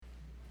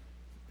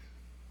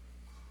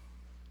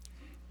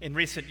In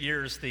recent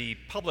years, the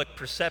public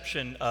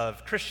perception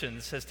of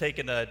Christians has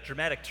taken a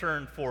dramatic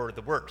turn for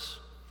the worse.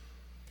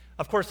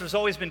 Of course, there's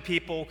always been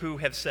people who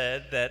have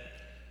said that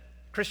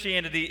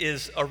Christianity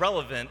is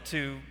irrelevant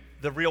to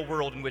the real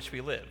world in which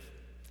we live.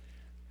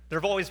 There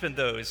have always been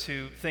those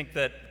who think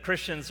that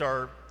Christians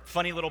are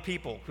funny little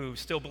people who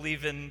still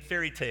believe in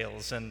fairy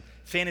tales and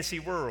fantasy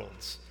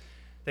worlds.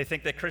 They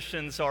think that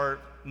Christians are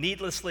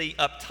needlessly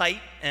uptight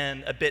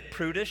and a bit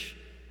prudish,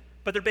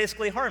 but they're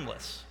basically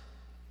harmless.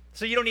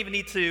 So you don't even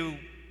need to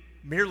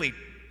merely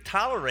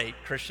tolerate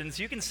Christians,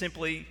 you can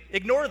simply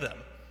ignore them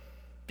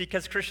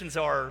because Christians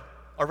are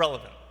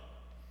irrelevant.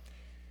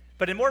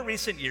 But in more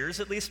recent years,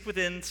 at least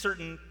within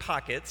certain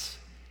pockets,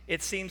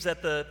 it seems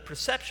that the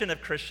perception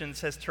of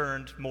Christians has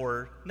turned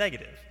more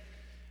negative.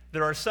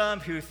 There are some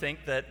who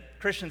think that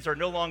Christians are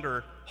no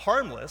longer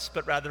harmless,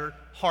 but rather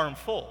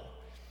harmful.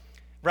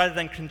 Rather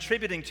than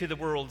contributing to the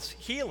world's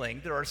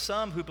healing, there are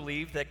some who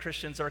believe that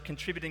Christians are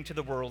contributing to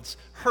the world's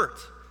hurt.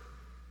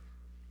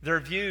 Their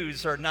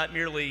views are not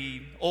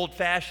merely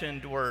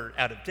old-fashioned or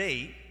out of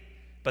date,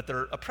 but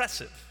they're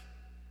oppressive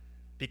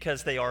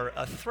because they are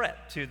a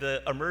threat to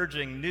the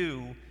emerging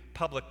new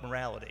public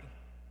morality.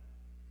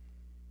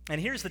 And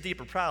here's the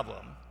deeper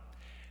problem.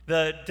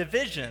 The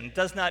division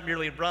does not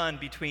merely run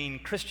between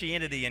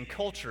Christianity and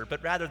culture,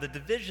 but rather the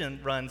division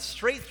runs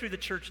straight through the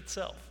church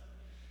itself.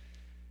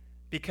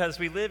 Because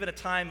we live in a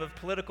time of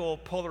political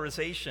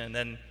polarization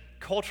and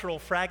cultural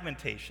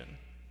fragmentation.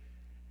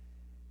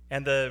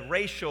 And the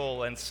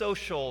racial and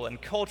social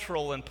and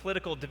cultural and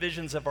political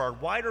divisions of our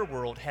wider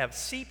world have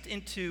seeped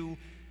into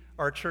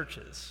our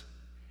churches.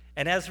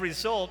 And as a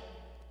result,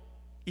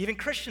 even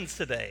Christians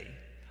today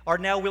are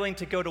now willing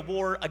to go to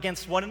war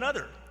against one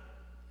another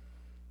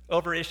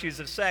over issues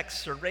of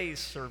sex or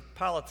race or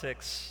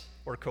politics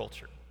or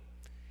culture.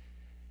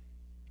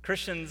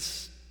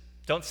 Christians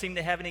don't seem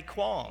to have any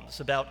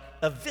qualms about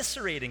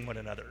eviscerating one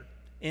another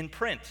in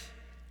print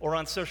or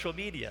on social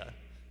media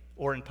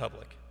or in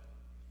public.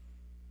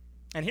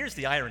 And here's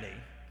the irony.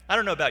 I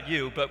don't know about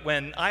you, but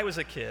when I was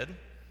a kid,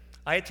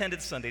 I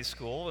attended Sunday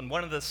school, and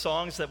one of the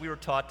songs that we were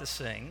taught to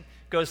sing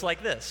goes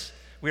like this: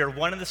 "We are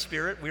one in the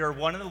Spirit, we are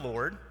one in the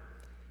Lord,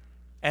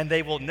 and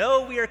they will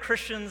know we are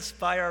Christians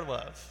by our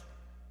love."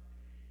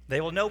 They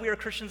will know we are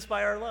Christians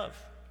by our love.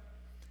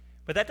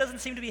 But that doesn't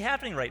seem to be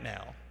happening right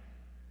now.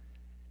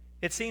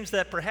 It seems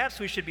that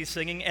perhaps we should be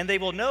singing, "And they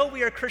will know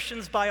we are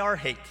Christians by our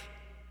hate."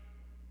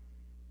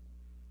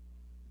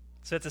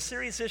 So it's a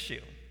serious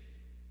issue.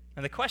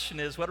 And the question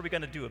is, what are we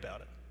going to do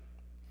about it?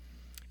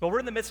 Well, we're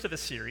in the midst of a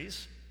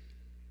series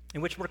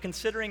in which we're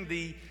considering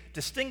the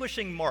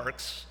distinguishing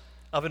marks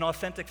of an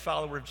authentic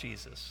follower of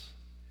Jesus.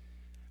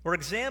 We're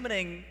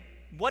examining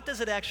what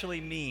does it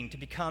actually mean to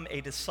become a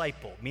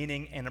disciple,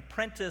 meaning an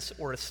apprentice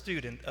or a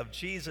student of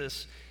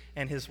Jesus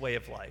and his way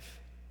of life.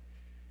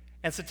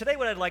 And so today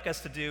what I'd like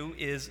us to do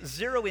is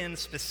zero in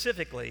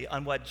specifically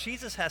on what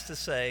Jesus has to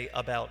say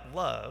about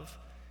love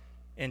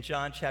in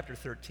John chapter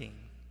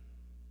 13.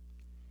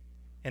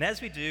 And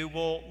as we do,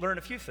 we'll learn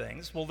a few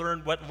things. We'll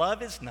learn what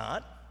love is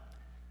not,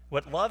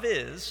 what love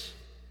is,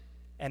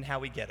 and how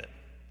we get it.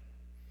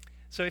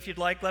 So if you'd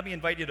like, let me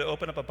invite you to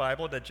open up a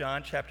Bible to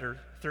John chapter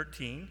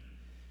 13.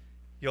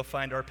 You'll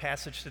find our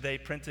passage today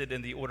printed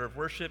in the order of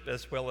worship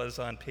as well as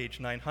on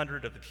page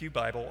 900 of the Pew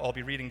Bible. I'll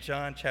be reading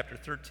John chapter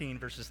 13,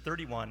 verses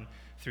 31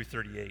 through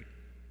 38.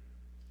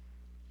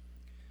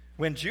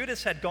 When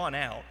Judas had gone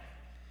out,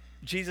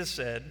 Jesus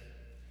said,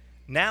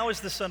 "Now is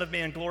the Son of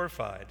Man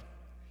glorified,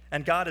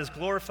 and God is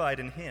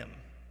glorified in him.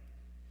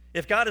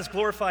 If God is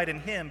glorified in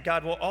him,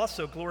 God will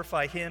also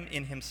glorify him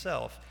in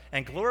himself,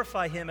 and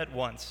glorify him at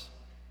once.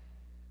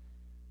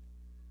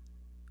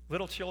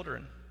 Little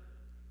children,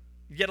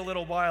 yet a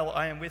little while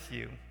I am with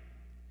you.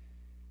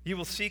 You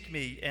will seek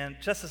me,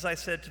 and just as I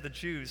said to the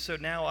Jews, so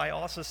now I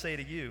also say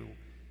to you,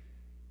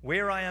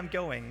 where I am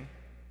going,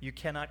 you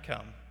cannot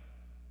come.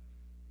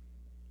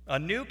 A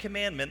new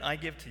commandment I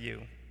give to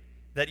you,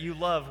 that you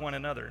love one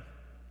another.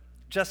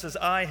 Just as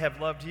I have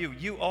loved you,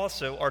 you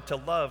also are to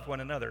love one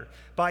another.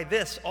 By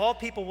this, all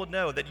people will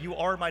know that you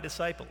are my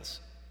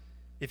disciples,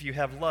 if you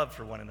have love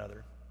for one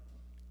another."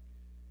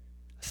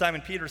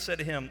 Simon Peter said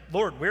to him,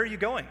 "Lord, where are you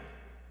going?"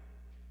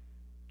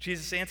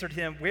 Jesus answered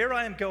him, "Where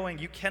I am going,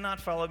 you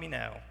cannot follow me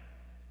now,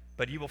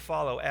 but you will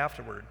follow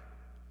afterward."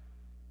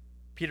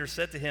 Peter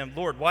said to him,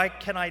 "Lord, why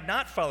can I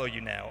not follow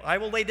you now? I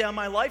will lay down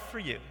my life for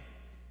you."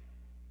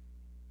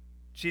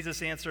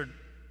 Jesus answered,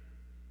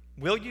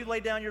 "Will you lay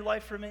down your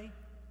life for me?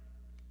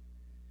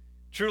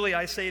 Truly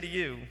I say to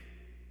you,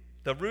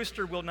 the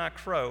rooster will not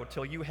crow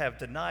till you have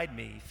denied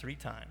me 3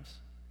 times.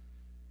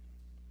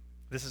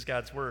 This is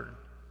God's word.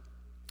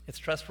 It's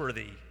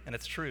trustworthy, and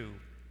it's true,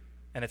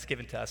 and it's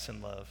given to us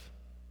in love.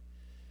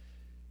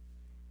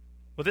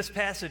 Well, this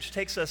passage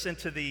takes us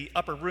into the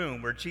upper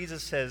room where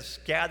Jesus has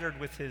gathered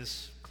with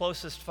his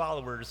closest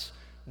followers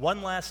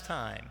one last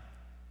time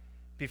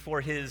before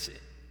his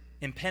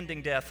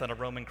impending death on a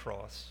Roman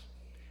cross.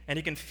 And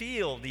he can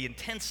feel the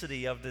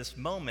intensity of this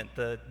moment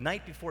the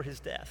night before his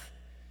death.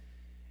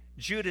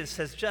 Judas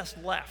has just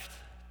left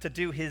to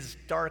do his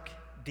dark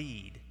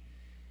deed.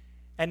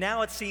 And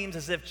now it seems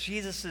as if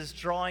Jesus is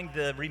drawing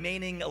the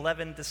remaining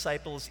 11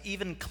 disciples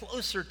even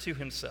closer to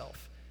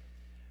himself.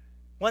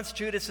 Once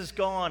Judas is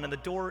gone and the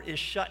door is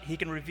shut, he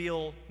can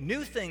reveal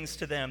new things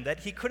to them that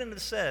he couldn't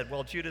have said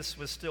while Judas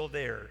was still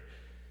there.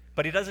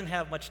 But he doesn't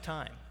have much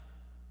time.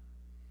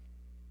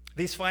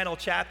 These final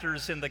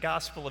chapters in the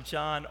Gospel of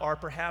John are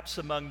perhaps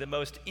among the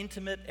most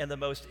intimate and the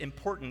most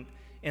important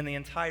in the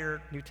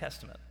entire New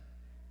Testament.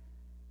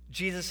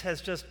 Jesus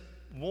has just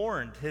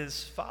warned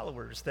his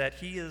followers that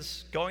he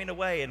is going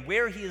away, and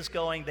where he is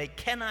going, they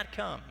cannot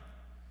come.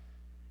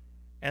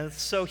 And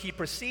so he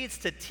proceeds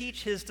to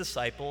teach his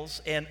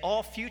disciples and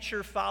all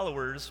future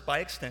followers, by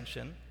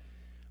extension,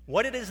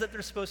 what it is that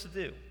they're supposed to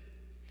do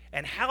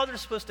and how they're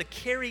supposed to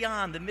carry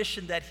on the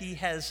mission that he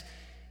has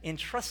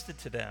entrusted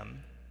to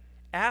them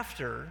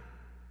after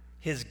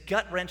his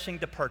gut-wrenching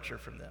departure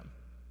from them.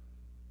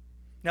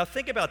 Now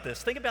think about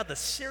this. Think about the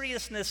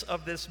seriousness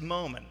of this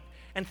moment.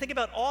 And think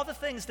about all the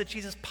things that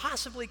Jesus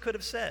possibly could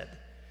have said.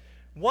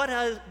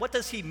 What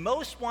does he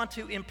most want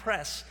to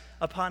impress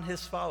upon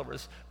his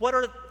followers? What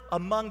are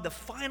among the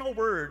final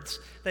words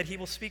that he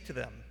will speak to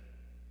them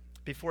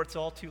before it's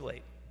all too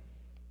late?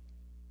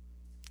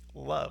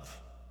 Love.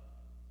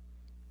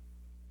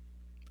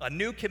 A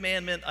new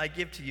commandment I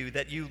give to you,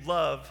 that you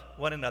love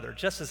one another.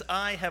 Just as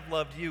I have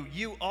loved you,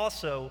 you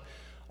also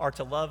are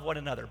to love one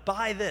another.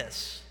 By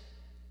this,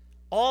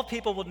 all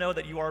people will know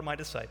that you are my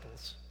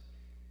disciples,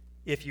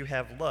 if you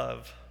have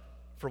love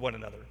for one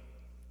another.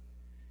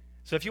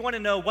 So if you want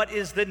to know what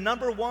is the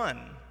number one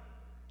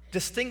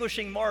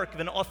distinguishing mark of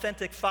an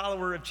authentic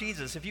follower of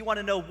Jesus, if you want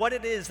to know what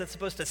it is that's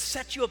supposed to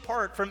set you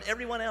apart from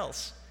everyone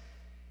else,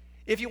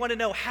 if you want to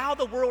know how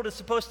the world is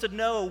supposed to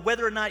know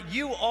whether or not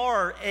you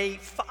are a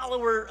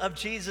follower of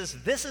Jesus,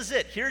 this is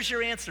it. Here's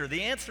your answer.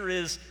 The answer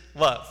is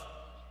love.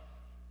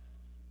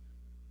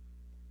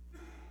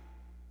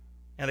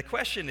 And the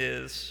question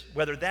is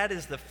whether that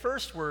is the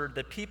first word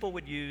that people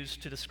would use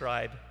to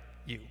describe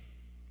you.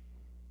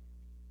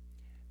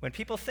 When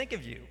people think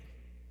of you,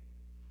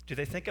 do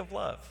they think of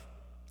love?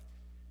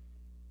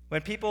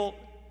 When people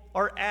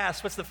are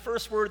asked what's the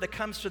first word that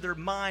comes to their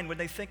mind when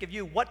they think of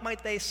you, what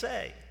might they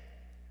say?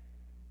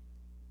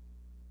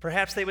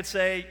 Perhaps they would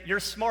say, you're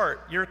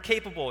smart, you're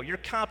capable, you're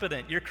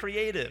competent, you're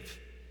creative,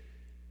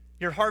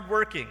 you're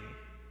hardworking,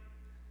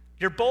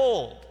 you're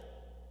bold,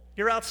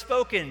 you're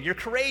outspoken, you're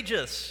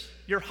courageous,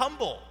 you're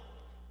humble.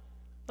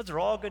 Those are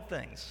all good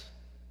things.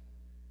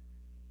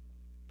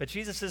 But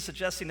Jesus is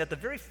suggesting that the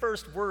very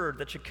first word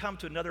that should come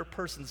to another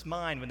person's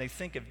mind when they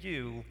think of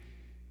you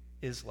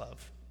is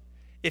love.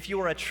 If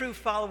you are a true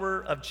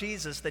follower of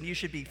Jesus, then you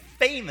should be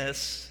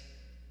famous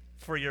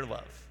for your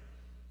love.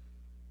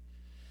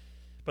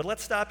 But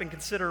let's stop and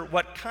consider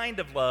what kind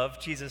of love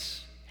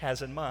Jesus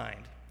has in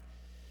mind.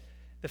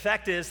 The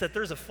fact is that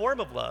there's a form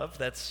of love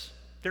that's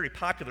very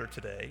popular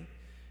today,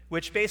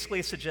 which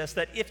basically suggests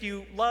that if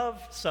you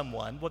love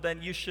someone, well,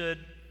 then you should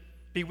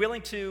be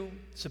willing to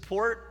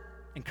support,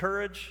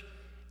 encourage,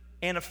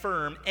 and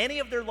affirm any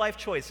of their life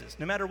choices,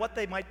 no matter what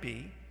they might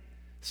be,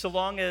 so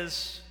long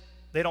as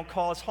they don't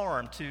cause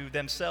harm to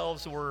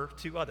themselves or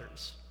to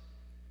others.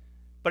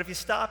 But if you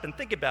stop and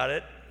think about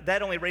it,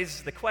 that only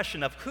raises the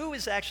question of who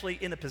is actually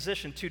in a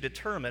position to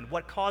determine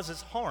what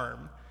causes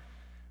harm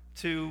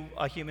to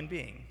a human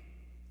being.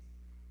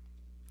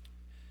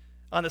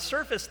 On the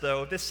surface,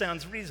 though, this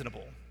sounds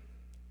reasonable.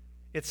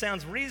 It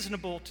sounds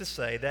reasonable to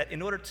say that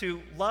in order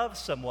to love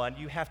someone,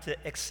 you have to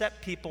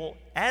accept people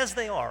as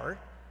they are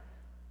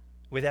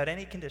without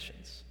any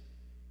conditions.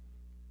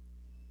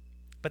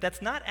 But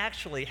that's not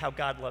actually how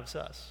God loves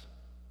us.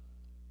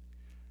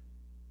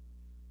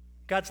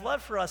 God's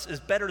love for us is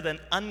better than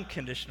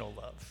unconditional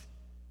love.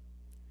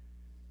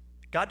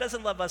 God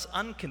doesn't love us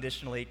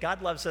unconditionally.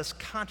 God loves us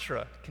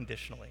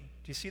contra-conditionally.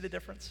 Do you see the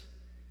difference?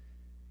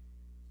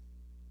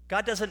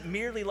 God doesn't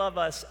merely love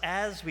us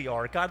as we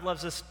are. God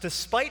loves us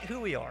despite who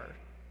we are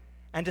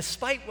and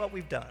despite what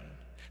we've done.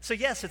 So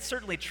yes, it's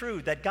certainly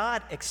true that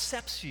God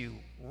accepts you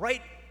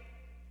right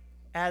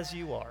as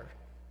you are.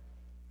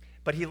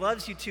 But he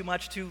loves you too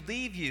much to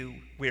leave you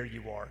where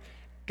you are.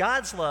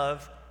 God's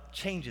love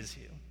changes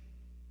you.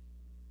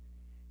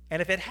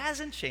 And if it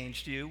hasn't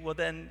changed you, well,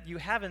 then you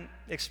haven't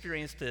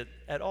experienced it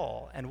at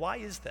all. And why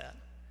is that?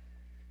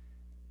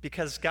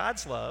 Because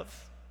God's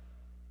love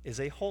is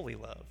a holy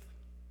love.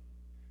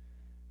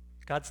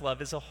 God's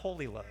love is a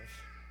holy love,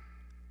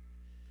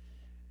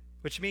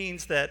 which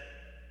means that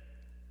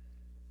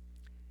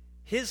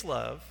his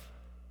love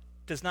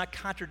does not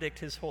contradict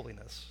his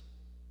holiness,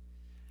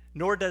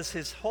 nor does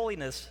his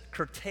holiness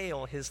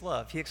curtail his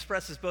love. He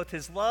expresses both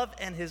his love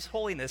and his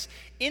holiness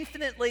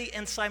infinitely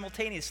and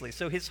simultaneously.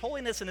 So his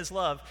holiness and his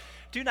love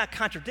do not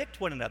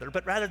contradict one another,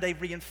 but rather they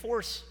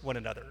reinforce one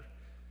another.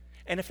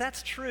 And if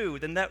that's true,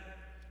 then that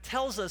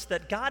tells us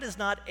that God is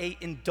not an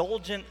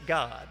indulgent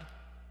God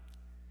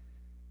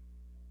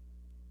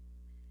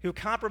who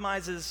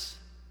compromises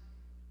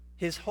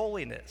his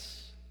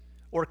holiness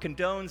or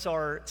condones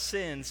our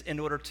sins in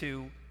order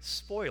to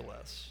spoil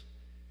us.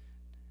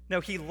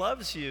 No, he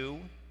loves you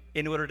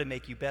in order to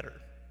make you better.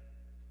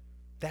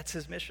 That's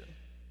his mission.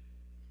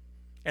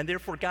 And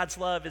therefore, God's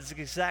love is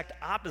the exact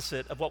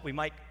opposite of what we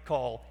might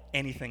call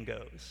anything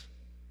goes.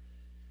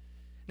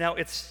 Now,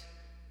 it's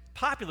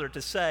popular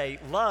to say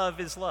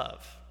love is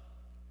love,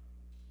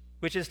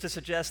 which is to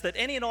suggest that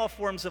any and all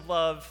forms of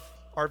love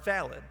are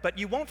valid. But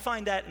you won't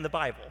find that in the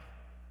Bible.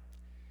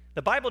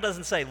 The Bible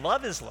doesn't say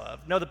love is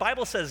love. No, the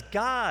Bible says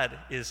God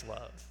is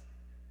love,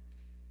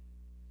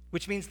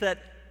 which means that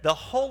the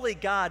holy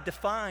God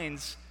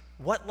defines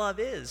what love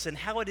is and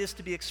how it is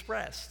to be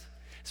expressed.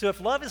 So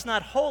if love is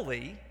not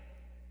holy,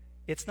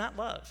 it's not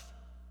love,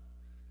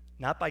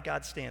 not by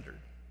God's standard.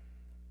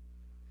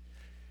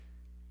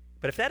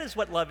 But if that is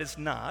what love is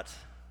not,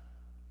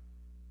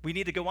 we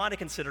need to go on to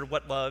consider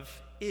what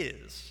love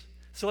is.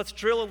 So let's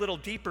drill a little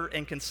deeper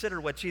and consider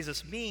what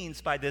Jesus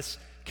means by this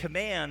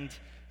command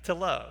to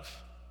love.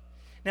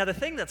 Now, the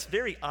thing that's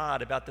very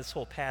odd about this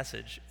whole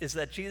passage is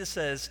that Jesus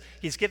says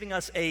he's giving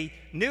us a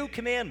new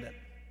commandment.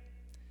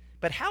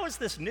 But how is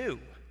this new?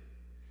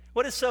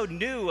 What is so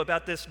new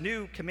about this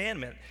new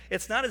commandment?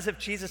 It's not as if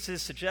Jesus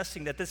is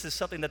suggesting that this is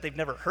something that they've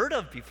never heard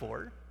of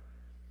before.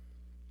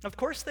 Of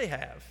course they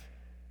have.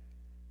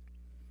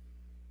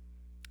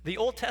 The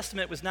Old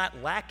Testament was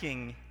not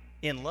lacking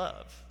in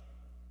love.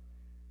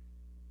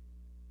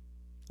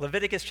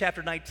 Leviticus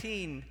chapter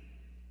 19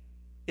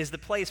 is the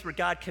place where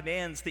God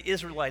commands the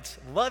Israelites,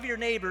 love your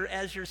neighbor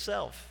as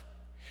yourself.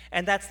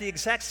 And that's the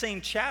exact same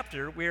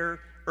chapter where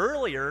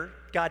earlier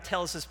God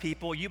tells his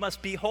people, you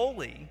must be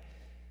holy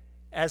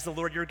as the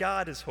Lord your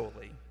God is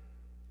holy.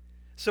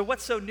 So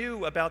what's so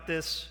new about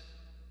this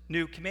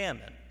new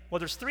commandment? Well,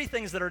 there's three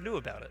things that are new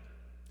about it.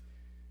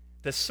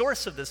 The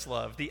source of this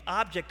love, the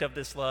object of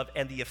this love,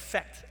 and the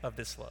effect of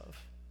this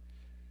love.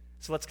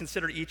 So let's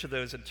consider each of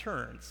those in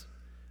turns.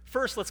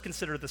 First, let's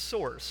consider the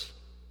source.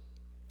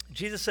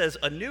 Jesus says,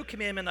 a new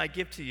commandment I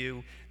give to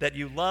you, that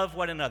you love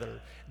one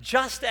another.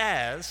 Just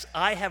as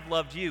I have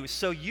loved you,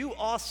 so you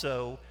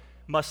also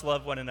must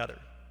love one another.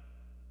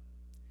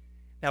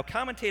 Now,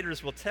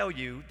 commentators will tell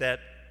you that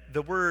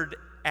the word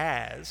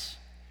as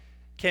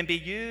can be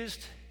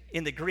used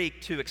in the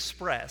Greek to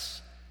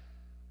express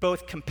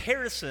both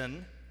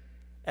comparison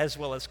as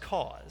well as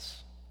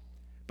cause.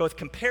 Both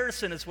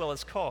comparison as well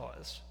as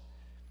cause.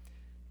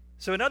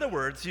 So in other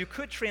words, you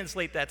could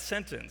translate that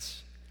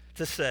sentence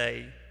to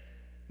say,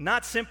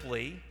 not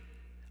simply,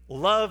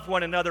 love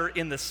one another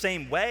in the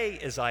same way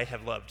as I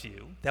have loved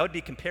you. That would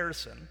be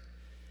comparison.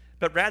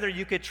 But rather,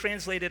 you could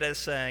translate it as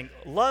saying,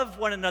 love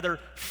one another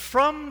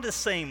from the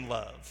same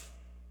love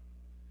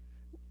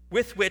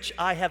with which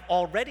I have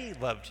already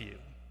loved you.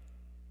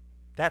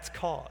 That's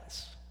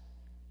cause.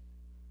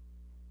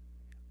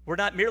 We're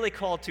not merely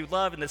called to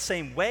love in the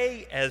same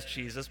way as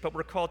Jesus, but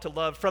we're called to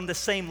love from the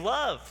same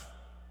love,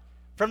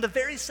 from the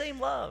very same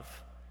love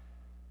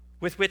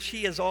with which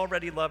he has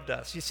already loved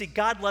us. You see,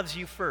 God loves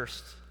you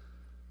first.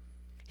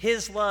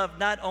 His love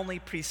not only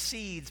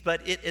precedes,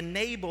 but it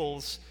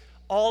enables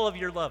all of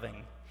your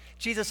loving.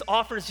 Jesus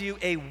offers you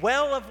a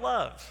well of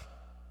love,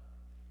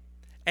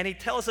 and he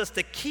tells us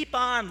to keep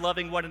on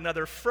loving one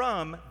another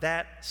from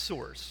that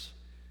source.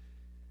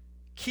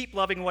 Keep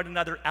loving one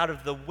another out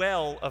of the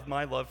well of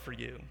my love for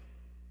you.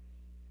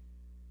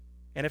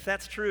 And if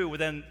that's true,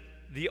 then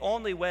the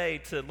only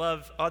way to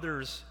love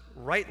others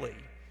rightly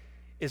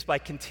is by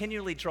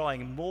continually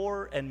drawing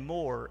more and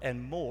more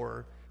and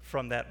more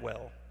from that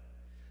well.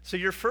 So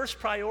your first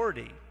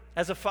priority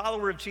as a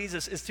follower of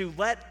Jesus is to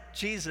let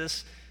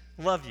Jesus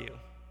love you.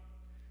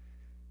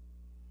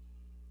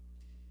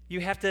 You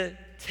have to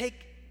take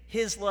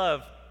his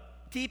love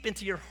deep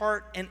into your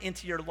heart and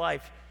into your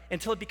life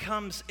until it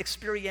becomes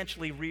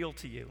experientially real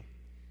to you.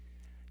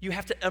 You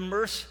have to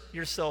immerse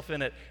yourself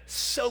in it,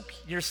 soak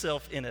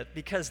yourself in it,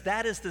 because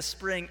that is the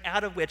spring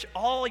out of which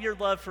all your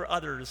love for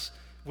others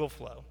will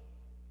flow.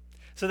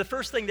 So the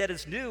first thing that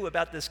is new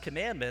about this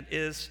commandment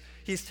is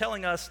he's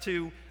telling us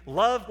to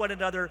love one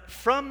another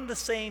from the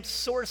same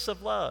source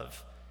of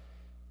love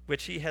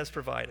which he has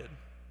provided.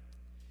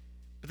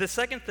 But the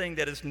second thing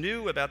that is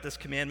new about this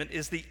commandment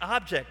is the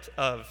object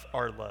of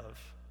our love.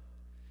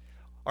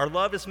 Our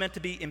love is meant to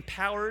be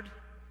empowered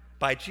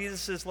by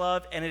Jesus'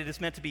 love, and it is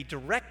meant to be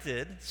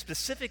directed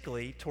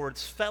specifically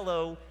towards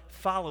fellow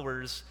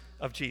followers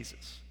of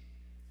Jesus.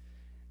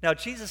 Now,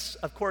 Jesus,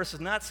 of course, is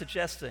not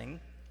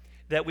suggesting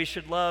that we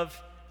should love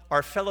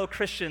our fellow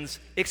Christians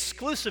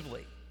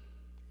exclusively.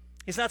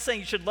 He's not saying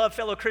you should love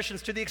fellow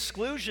Christians to the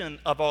exclusion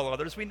of all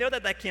others. We know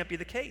that that can't be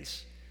the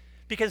case,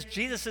 because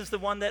Jesus is the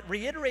one that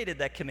reiterated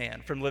that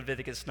command from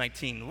Leviticus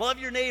 19. Love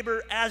your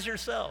neighbor as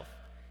yourself.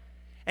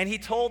 And he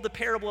told the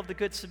parable of the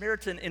Good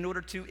Samaritan in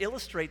order to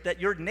illustrate that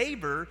your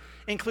neighbor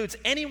includes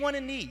anyone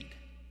in need.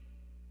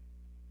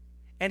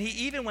 And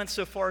he even went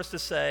so far as to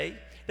say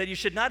that you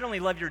should not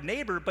only love your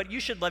neighbor, but you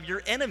should love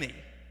your enemy.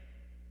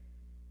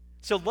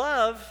 So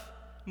love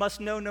must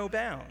know no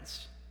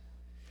bounds.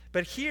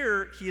 But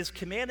here he is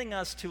commanding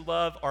us to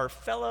love our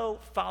fellow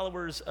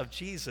followers of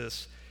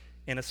Jesus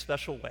in a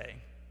special way.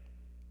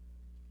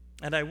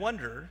 And I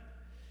wonder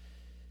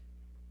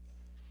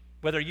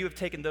whether you have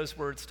taken those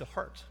words to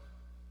heart.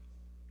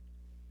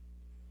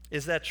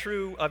 Is that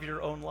true of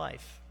your own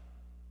life?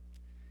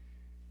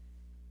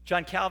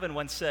 John Calvin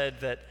once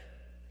said that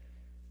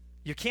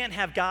you can't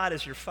have God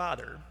as your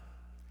father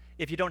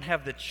if you don't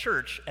have the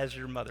church as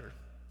your mother.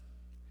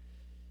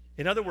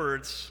 In other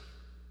words,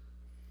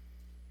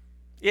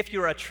 if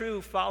you're a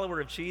true follower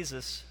of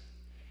Jesus,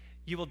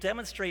 you will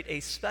demonstrate a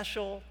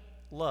special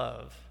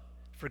love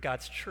for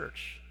God's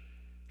church,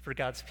 for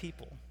God's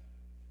people.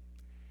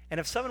 And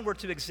if someone were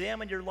to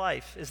examine your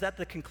life, is that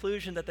the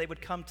conclusion that they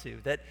would come to?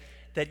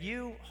 That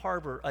you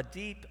harbor a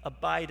deep,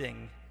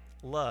 abiding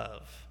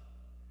love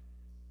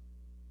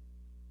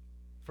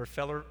for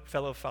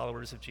fellow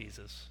followers of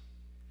Jesus.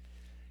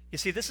 You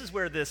see, this is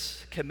where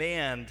this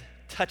command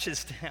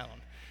touches down.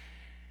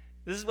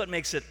 This is what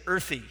makes it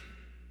earthy.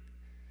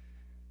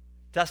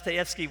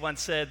 Dostoevsky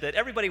once said that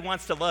everybody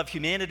wants to love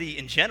humanity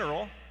in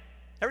general.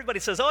 Everybody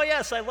says, oh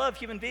yes, I love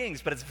human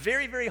beings, but it's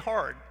very, very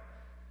hard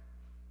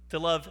to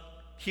love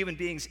human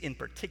beings in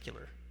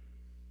particular.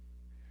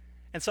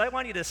 And so I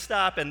want you to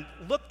stop and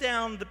look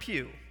down the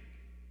pew.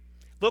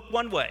 Look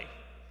one way,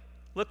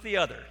 look the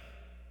other.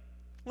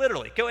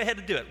 Literally, go ahead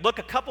and do it. Look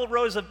a couple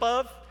rows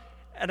above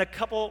and a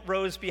couple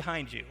rows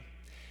behind you.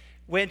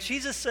 When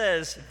Jesus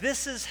says,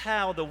 this is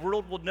how the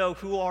world will know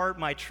who are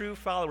my true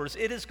followers,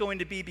 it is going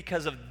to be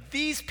because of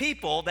these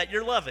people that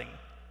you're loving.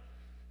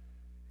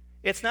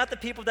 It's not the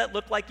people that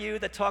look like you,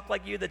 that talk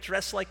like you, that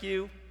dress like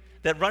you,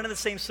 that run in the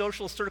same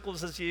social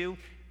circles as you.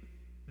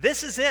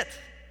 This is it.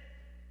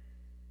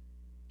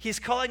 He's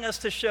calling us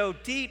to show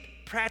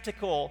deep,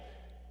 practical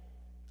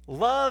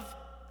love,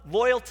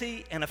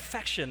 loyalty, and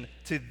affection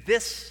to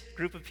this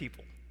group of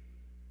people.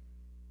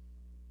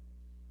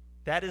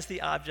 That is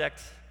the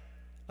object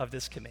of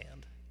this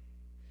command.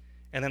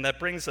 And then that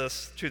brings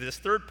us to this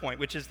third point,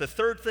 which is the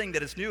third thing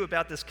that is new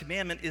about this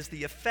commandment is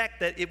the effect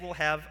that it will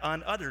have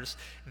on others.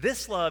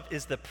 This love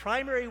is the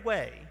primary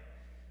way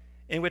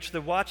in which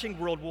the watching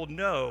world will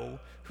know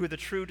who the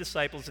true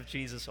disciples of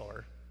Jesus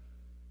are.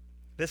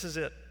 This is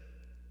it.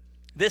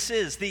 This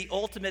is the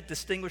ultimate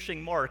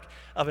distinguishing mark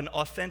of an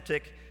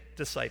authentic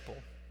disciple.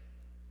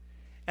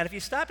 And if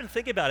you stop and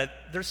think about it,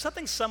 there's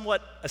something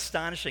somewhat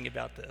astonishing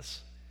about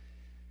this.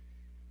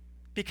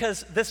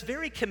 Because this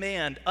very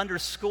command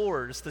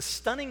underscores the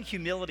stunning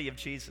humility of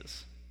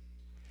Jesus.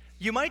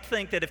 You might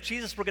think that if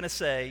Jesus were going to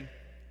say,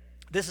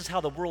 this is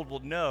how the world will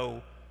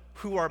know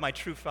who are my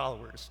true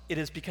followers, it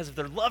is because of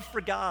their love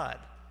for God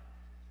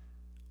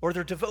or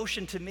their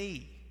devotion to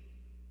me.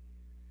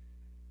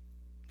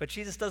 But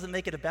Jesus doesn't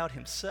make it about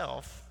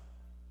himself.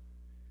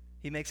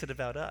 He makes it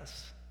about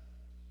us.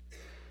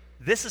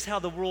 This is how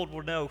the world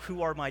will know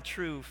who are my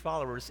true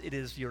followers. It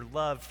is your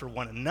love for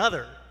one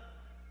another.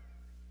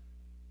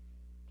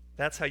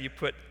 That's how you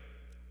put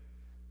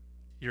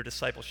your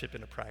discipleship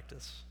into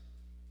practice.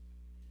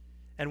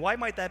 And why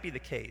might that be the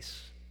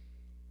case?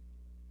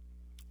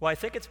 Well, I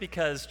think it's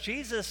because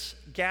Jesus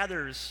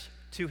gathers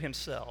to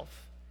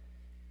himself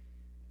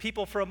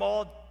people from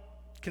all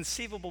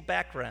conceivable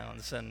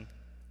backgrounds and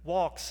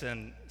walks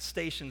and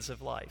stations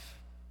of life.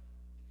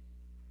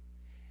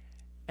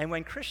 And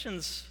when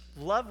Christians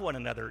love one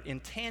another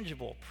in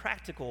tangible,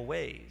 practical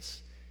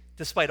ways,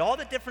 despite all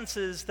the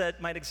differences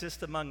that might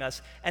exist among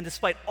us, and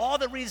despite all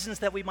the reasons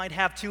that we might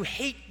have to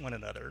hate one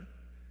another,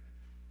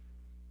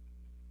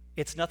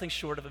 it's nothing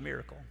short of a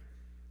miracle.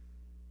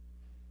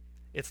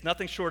 It's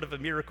nothing short of a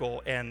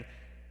miracle, and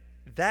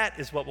that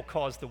is what will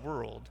cause the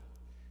world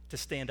to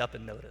stand up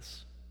and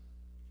notice.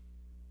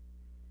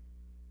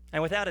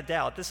 And without a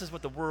doubt, this is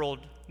what the world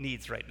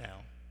needs right now.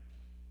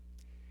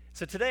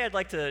 So today I'd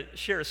like to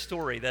share a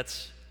story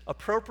that's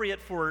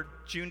appropriate for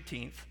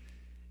Juneteenth,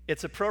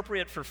 it's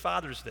appropriate for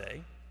Father's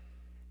Day,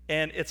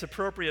 and it's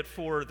appropriate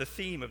for the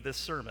theme of this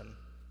sermon.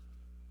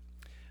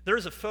 There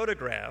is a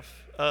photograph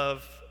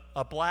of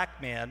a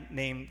black man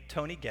named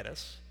Tony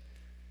Geddes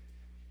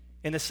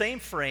in the same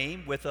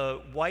frame with a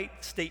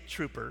white state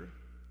trooper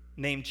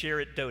named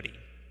Jarrett Doty.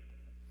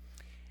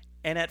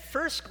 And at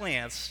first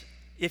glance,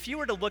 if you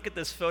were to look at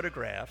this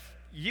photograph,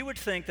 you would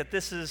think that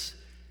this is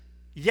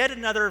yet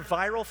another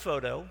viral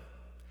photo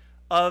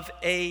of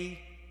a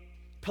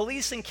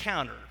police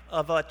encounter,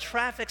 of a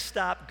traffic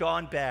stop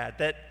gone bad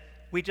that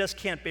we just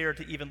can't bear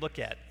to even look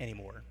at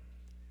anymore.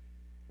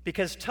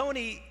 Because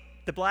Tony,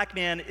 the black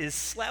man, is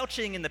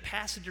slouching in the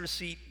passenger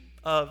seat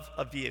of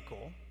a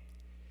vehicle.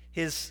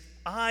 His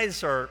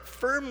eyes are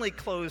firmly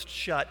closed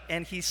shut,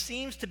 and he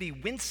seems to be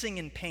wincing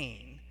in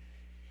pain.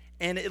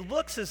 And it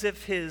looks as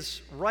if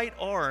his right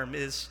arm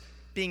is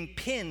being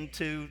pinned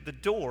to the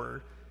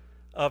door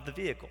of the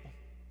vehicle.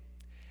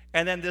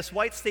 And then this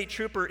white state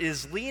trooper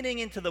is leaning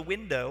into the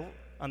window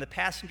on the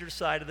passenger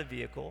side of the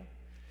vehicle.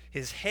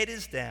 His head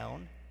is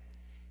down,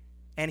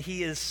 and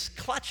he is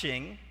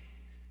clutching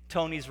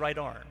Tony's right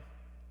arm.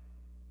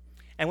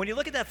 And when you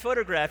look at that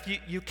photograph,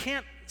 you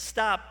can't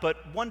stop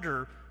but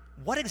wonder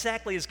what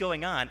exactly is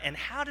going on, and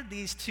how did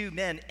these two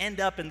men end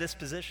up in this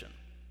position?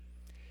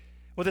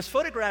 Well, this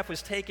photograph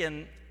was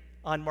taken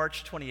on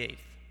March 28th.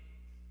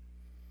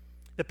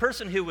 The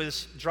person who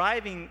was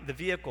driving the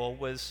vehicle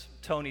was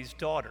Tony's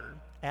daughter,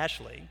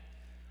 Ashley,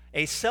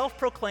 a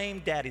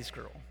self-proclaimed daddy's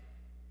girl.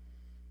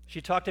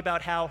 She talked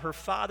about how her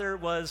father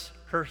was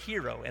her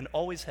hero and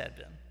always had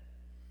been.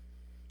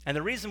 And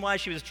the reason why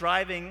she was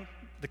driving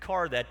the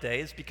car that day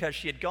is because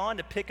she had gone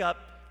to pick up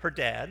her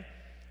dad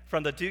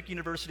from the Duke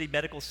University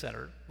Medical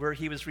Center, where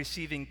he was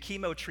receiving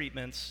chemo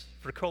treatments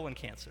for colon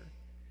cancer.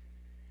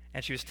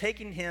 And she was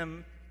taking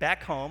him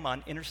back home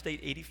on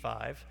Interstate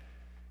 85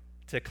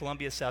 to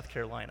Columbia, South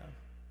Carolina.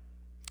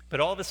 But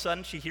all of a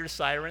sudden, she hears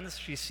sirens.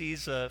 She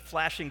sees a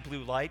flashing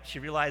blue light. She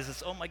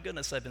realizes, oh my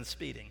goodness, I've been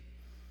speeding.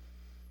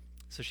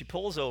 So she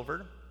pulls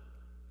over.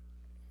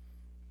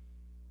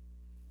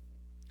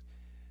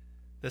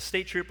 The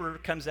state trooper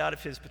comes out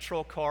of his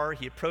patrol car.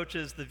 He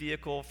approaches the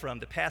vehicle from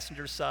the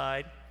passenger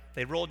side.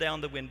 They roll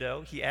down the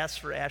window. He asks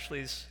for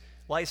Ashley's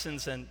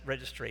license and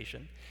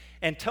registration.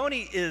 And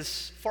Tony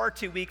is far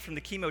too weak from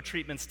the chemo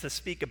treatments to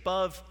speak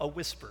above a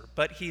whisper,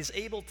 but he's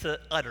able to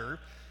utter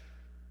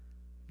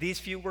these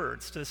few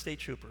words to the state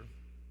trooper.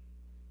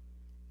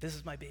 This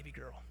is my baby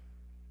girl.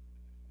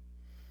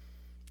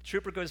 The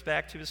trooper goes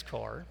back to his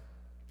car,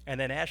 and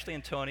then Ashley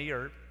and Tony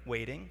are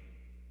waiting,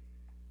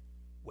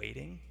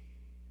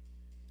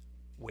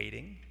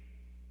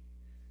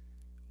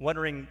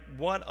 wondering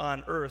what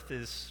on earth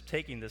is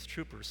taking this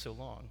trooper so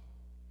long.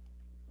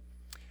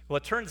 Well,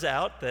 it turns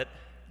out that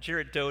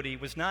Jared Doty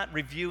was not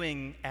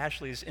reviewing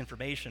Ashley's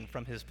information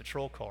from his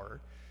patrol car.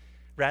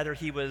 Rather,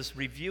 he was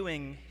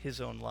reviewing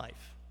his own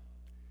life.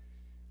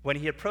 When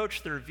he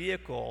approached their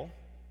vehicle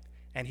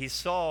and he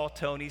saw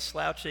Tony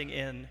slouching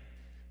in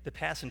the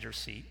passenger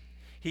seat,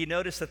 he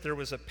noticed that there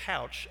was a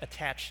pouch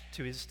attached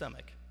to his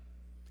stomach.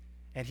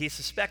 And he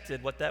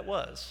suspected what that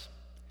was,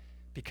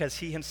 because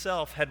he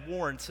himself had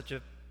worn such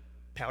a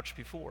pouch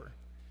before.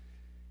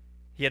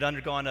 He had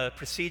undergone a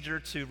procedure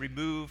to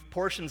remove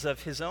portions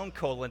of his own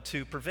colon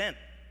to prevent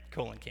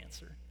colon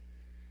cancer.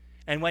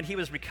 And when he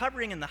was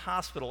recovering in the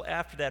hospital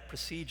after that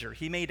procedure,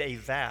 he made a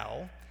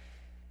vow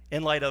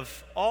in light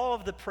of all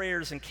of the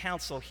prayers and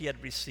counsel he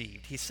had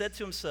received. He said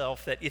to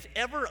himself that if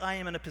ever I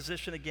am in a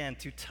position again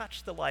to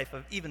touch the life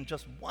of even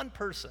just one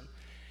person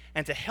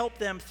and to help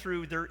them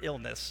through their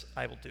illness,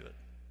 I will do it.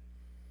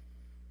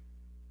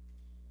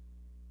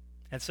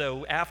 And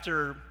so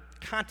after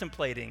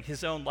contemplating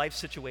his own life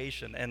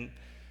situation and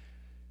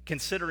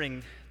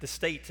considering the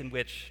state in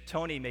which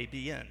Tony may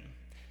be in,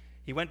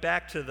 he went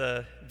back to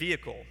the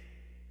vehicle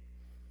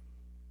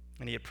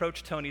and he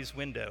approached Tony's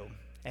window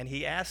and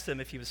he asked him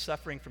if he was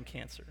suffering from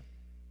cancer.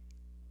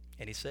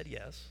 And he said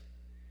yes.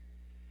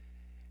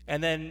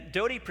 And then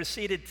Doty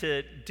proceeded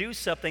to do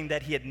something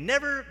that he had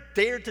never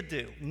dared to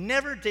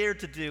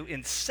do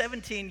in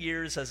 17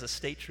 years as a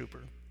state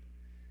trooper.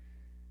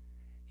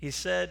 He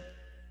said,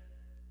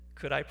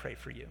 "Could I pray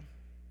for you?"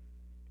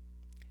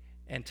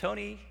 And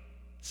Tony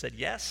said,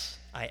 "Yes,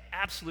 I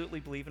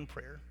absolutely believe in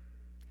prayer."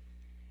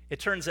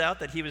 It turns out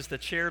that he was the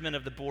chairman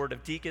of the board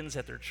of deacons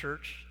at their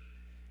church,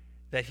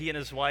 that he and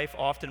his wife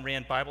often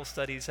ran Bible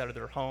studies out of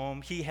their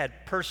home. He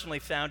had personally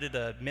founded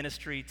a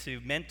ministry to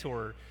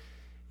mentor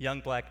young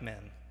black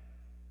men.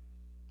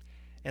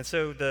 And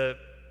so the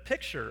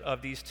picture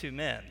of these two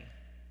men,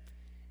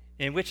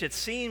 in which it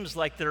seems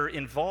like they're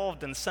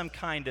involved in some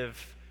kind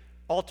of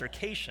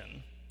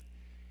altercation,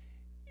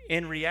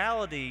 in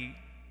reality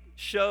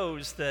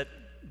shows that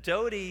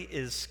Doty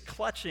is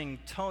clutching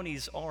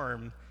Tony's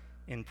arm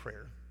in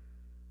prayer.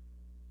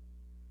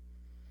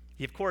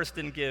 He, of course,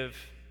 didn't give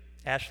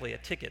Ashley a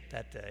ticket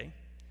that day,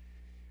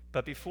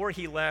 but before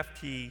he left,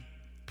 he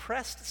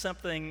pressed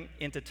something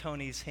into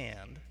Tony's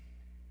hand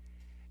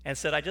and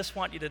said, "I just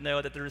want you to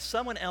know that there is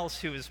someone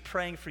else who is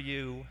praying for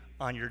you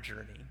on your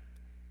journey."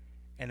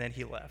 And then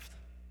he left.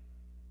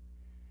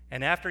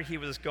 And after he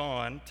was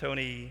gone,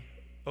 Tony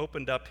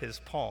opened up his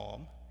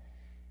palm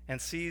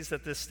and sees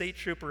that this state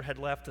trooper had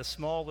left a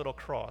small little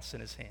cross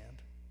in his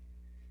hand.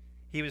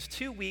 He was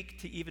too weak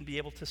to even be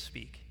able to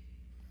speak,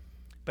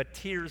 but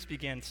tears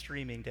began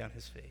streaming down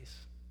his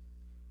face.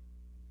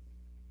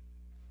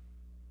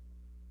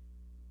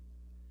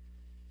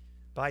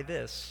 "By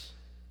this,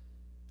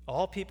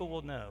 all people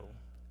will know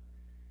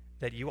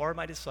that you are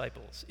my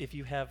disciples if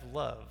you have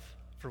love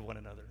for one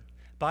another.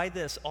 By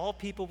this, all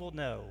people will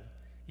know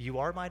you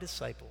are my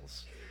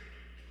disciples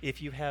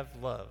if you have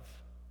love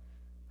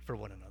for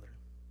one another."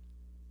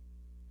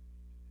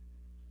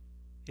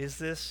 Is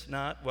this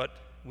not what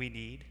we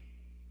need?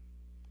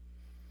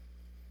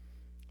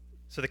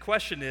 So the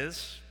question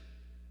is,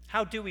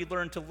 how do we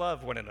learn to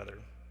love one another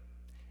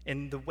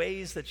in the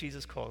ways that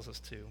Jesus calls us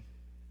to?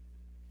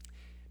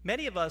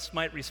 Many of us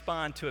might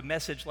respond to a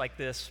message like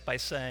this by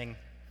saying,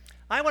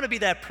 "I want to be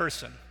that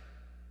person.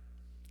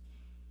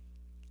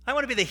 I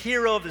want to be the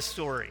hero of the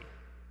story.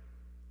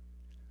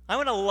 I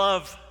want to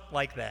love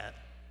like that."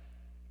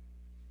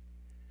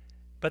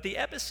 But the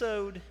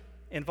episode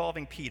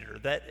involving Peter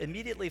that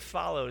immediately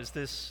follows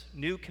this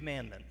new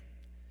commandment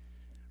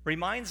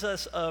reminds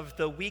us of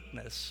the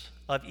weakness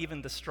of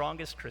even the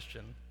strongest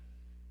Christian.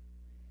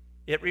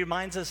 It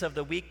reminds us of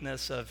the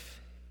weakness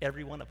of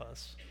every one of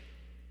us.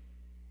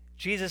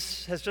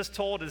 Jesus has just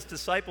told his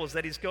disciples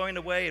that he's going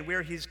away, and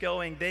where he's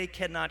going, they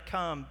cannot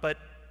come. But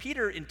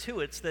Peter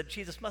intuits that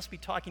Jesus must be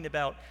talking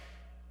about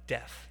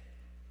death.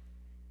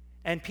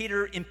 And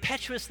Peter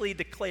impetuously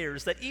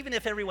declares that even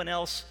if everyone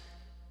else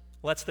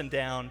lets them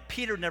down,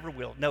 Peter never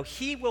will. No,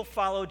 he will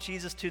follow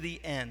Jesus to the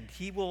end.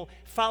 He will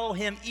follow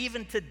him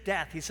even to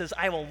death. He says,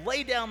 I will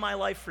lay down my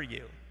life for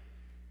you.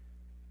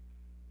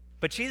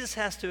 But Jesus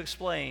has to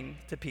explain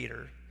to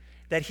Peter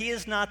that he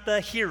is not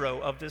the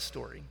hero of this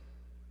story.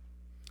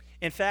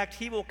 In fact,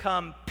 he will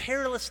come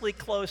perilously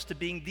close to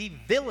being the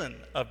villain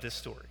of this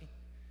story.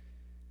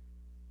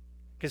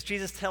 Because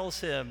Jesus tells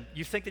him,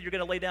 you think that you're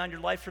going to lay down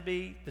your life for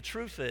me? The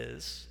truth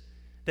is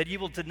that you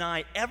will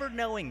deny ever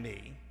knowing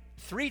me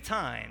 3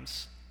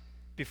 times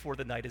before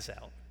the night is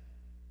out.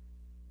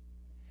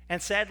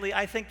 And sadly,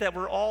 I think that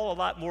we're all a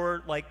lot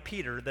more like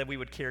Peter than we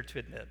would care to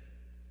admit.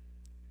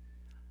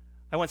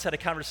 I once had a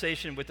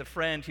conversation with a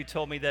friend who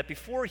told me that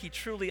before he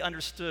truly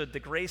understood the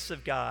grace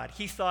of God,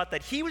 he thought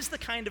that he was the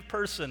kind of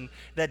person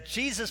that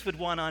Jesus would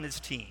want on his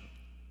team.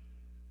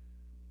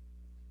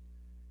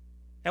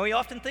 And we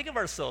often think of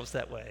ourselves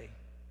that way.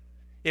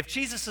 If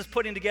Jesus is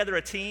putting together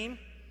a team,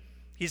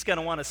 he's going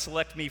to want to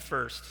select me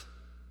first.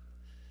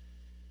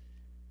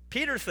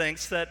 Peter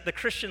thinks that the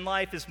Christian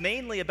life is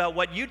mainly about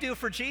what you do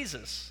for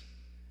Jesus.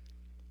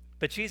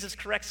 But Jesus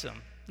corrects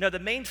him. No, the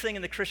main thing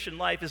in the Christian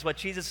life is what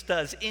Jesus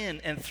does in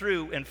and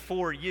through and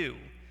for you.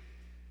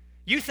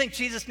 You think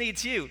Jesus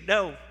needs you.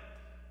 No,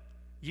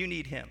 you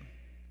need him.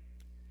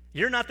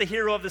 You're not the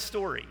hero of the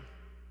story.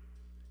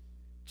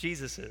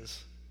 Jesus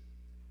is.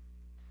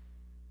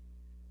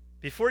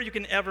 Before you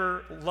can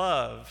ever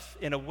love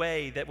in a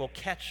way that will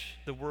catch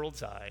the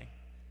world's eye,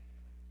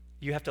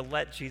 you have to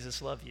let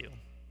Jesus love you.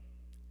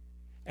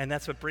 And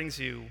that's what brings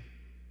you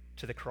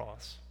to the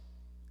cross.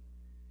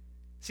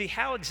 See,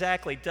 how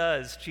exactly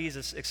does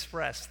Jesus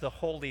express the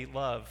holy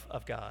love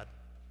of God?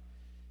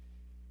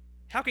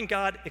 How can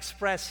God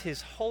express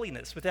his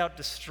holiness without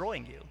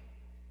destroying you?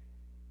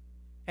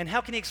 And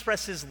how can he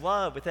express his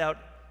love without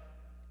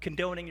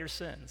condoning your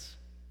sins?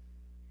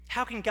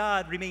 How can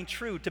God remain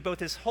true to both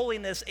his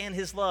holiness and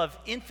his love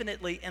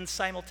infinitely and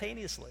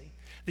simultaneously?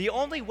 The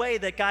only way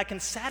that God can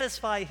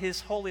satisfy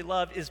his holy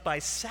love is by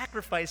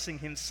sacrificing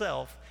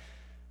himself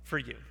for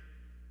you.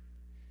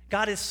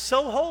 God is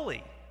so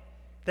holy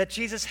that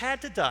Jesus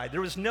had to die.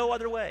 There was no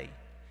other way.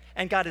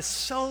 And God is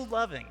so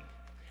loving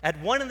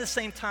at one and the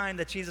same time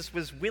that Jesus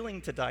was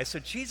willing to die. So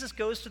Jesus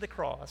goes to the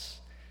cross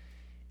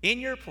in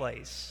your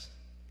place,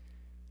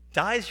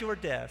 dies your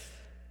death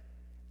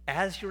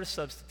as your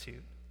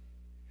substitute,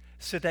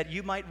 so that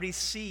you might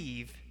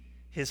receive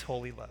his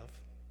holy love.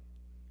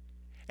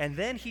 And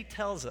then he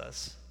tells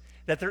us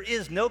that there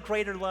is no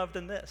greater love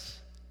than this,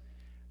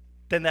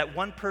 than that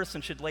one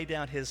person should lay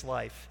down his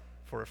life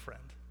for a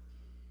friend.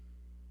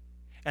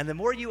 And the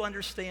more you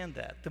understand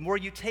that, the more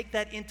you take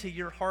that into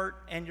your heart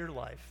and your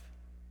life,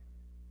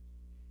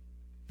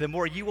 the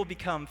more you will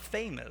become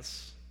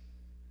famous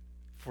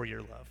for your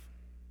love.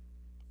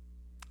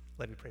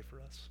 Let me pray for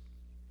us.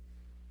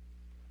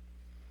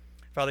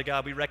 Father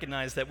God, we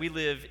recognize that we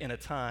live in a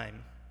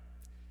time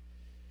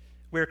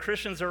where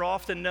Christians are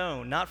often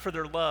known not for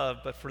their love,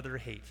 but for their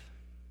hate.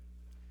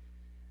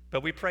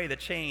 But we pray that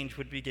change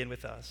would begin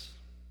with us.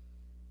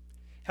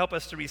 Help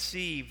us to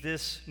receive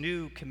this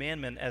new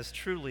commandment as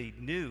truly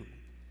new,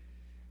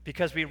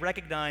 because we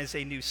recognize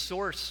a new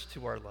source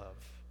to our love.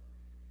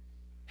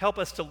 Help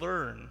us to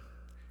learn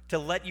to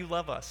let you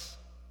love us,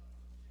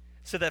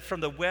 so that from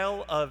the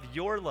well of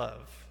your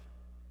love,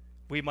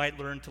 we might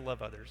learn to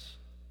love others.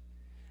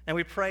 And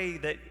we pray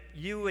that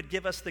you would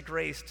give us the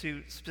grace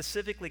to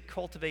specifically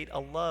cultivate a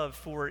love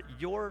for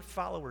your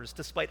followers,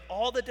 despite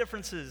all the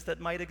differences that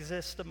might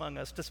exist among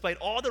us, despite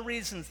all the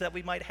reasons that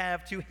we might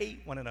have to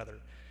hate one another.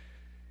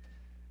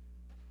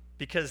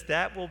 Because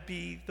that will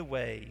be the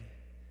way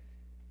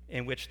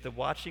in which the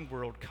watching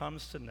world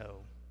comes to know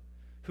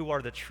who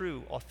are the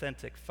true,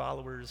 authentic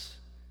followers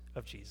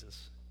of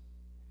Jesus.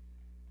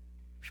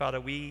 Father,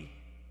 we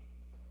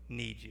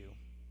need you.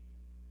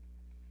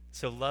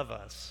 So love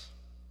us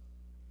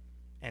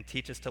and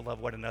teach us to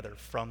love one another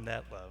from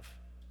that love.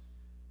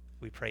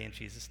 We pray in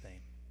Jesus'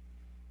 name.